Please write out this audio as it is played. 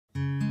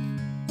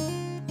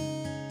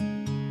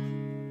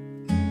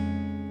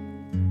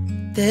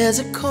There's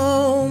a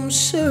calm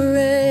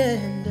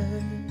surrender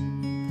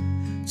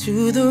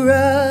to the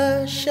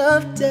rush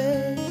of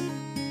day,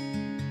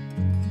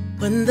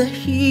 when the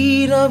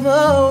heat of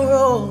a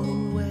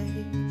rolling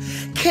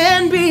wave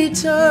can be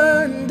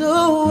turned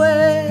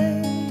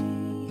away.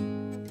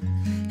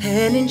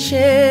 An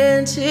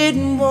enchanted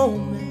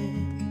moment,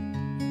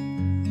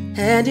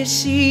 and it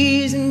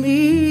sees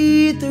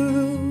me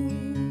through.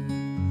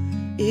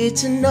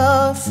 It's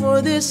enough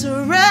for this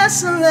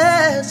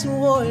restless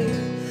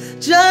warrior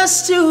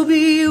just to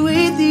be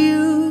with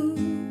you.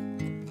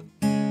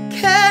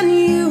 Can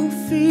you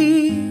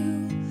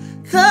feel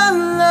the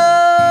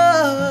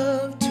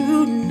love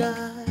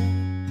tonight?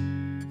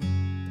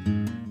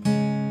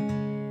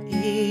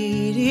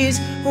 It is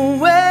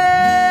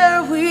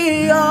where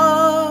we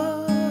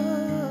are.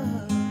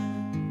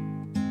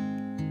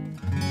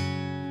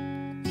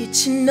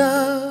 It's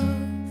enough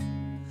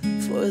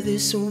for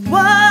this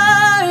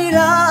wide-eyed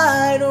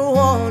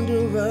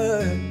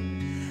wanderer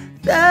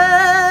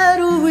that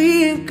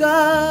we've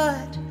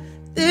got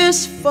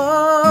this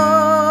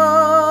far.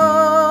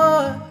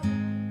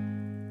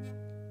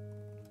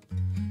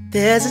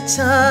 There's a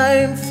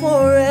time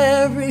for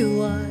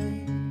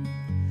everyone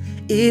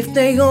if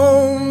they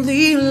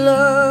only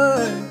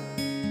learn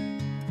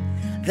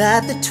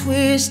that the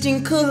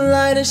twisting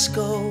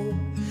kaleidoscope,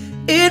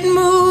 it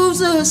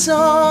moves us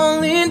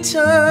all in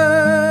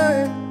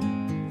turn.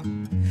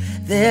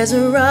 There's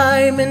a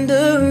rhyme and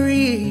a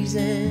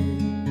reason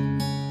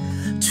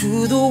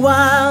to the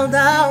wild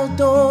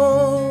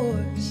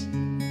outdoors,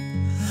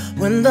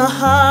 when the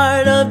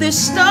heart of this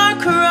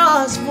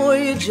star-crossed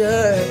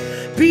voyager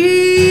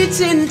beats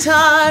in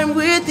time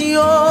with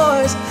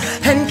yours.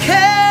 And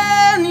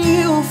can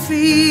you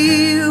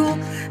feel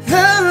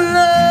the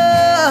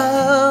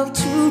love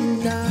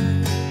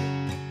tonight?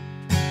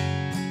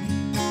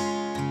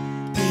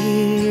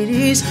 It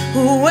is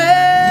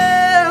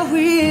where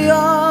we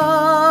are.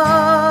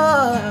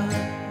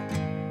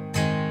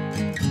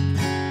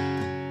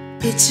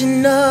 It's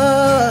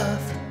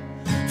enough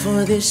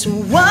for this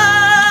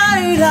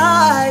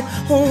wide-eyed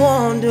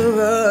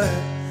wanderer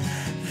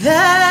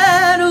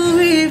that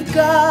we've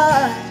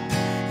got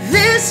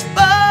this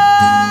far.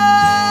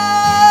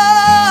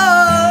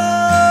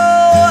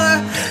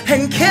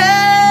 And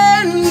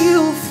can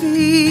you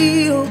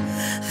feel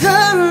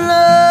the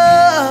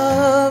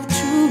love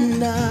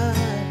tonight?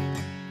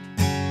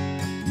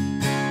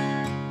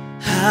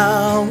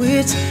 How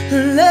it's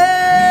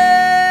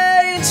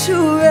laid to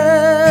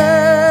rest.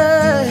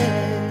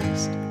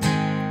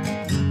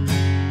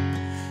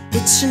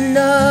 It's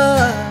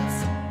enough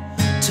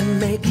to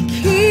make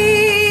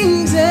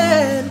kings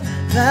and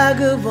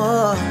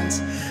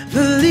vagabonds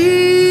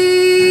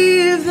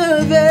believe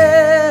the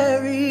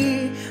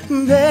very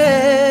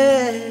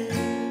best.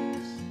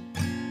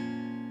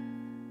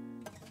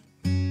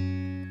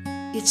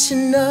 It's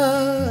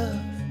enough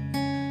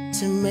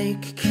to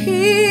make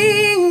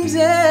kings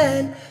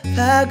and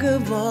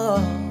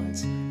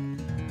vagabonds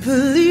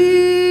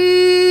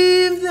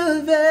believe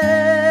the very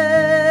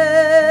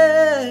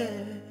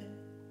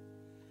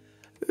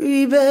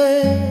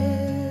best.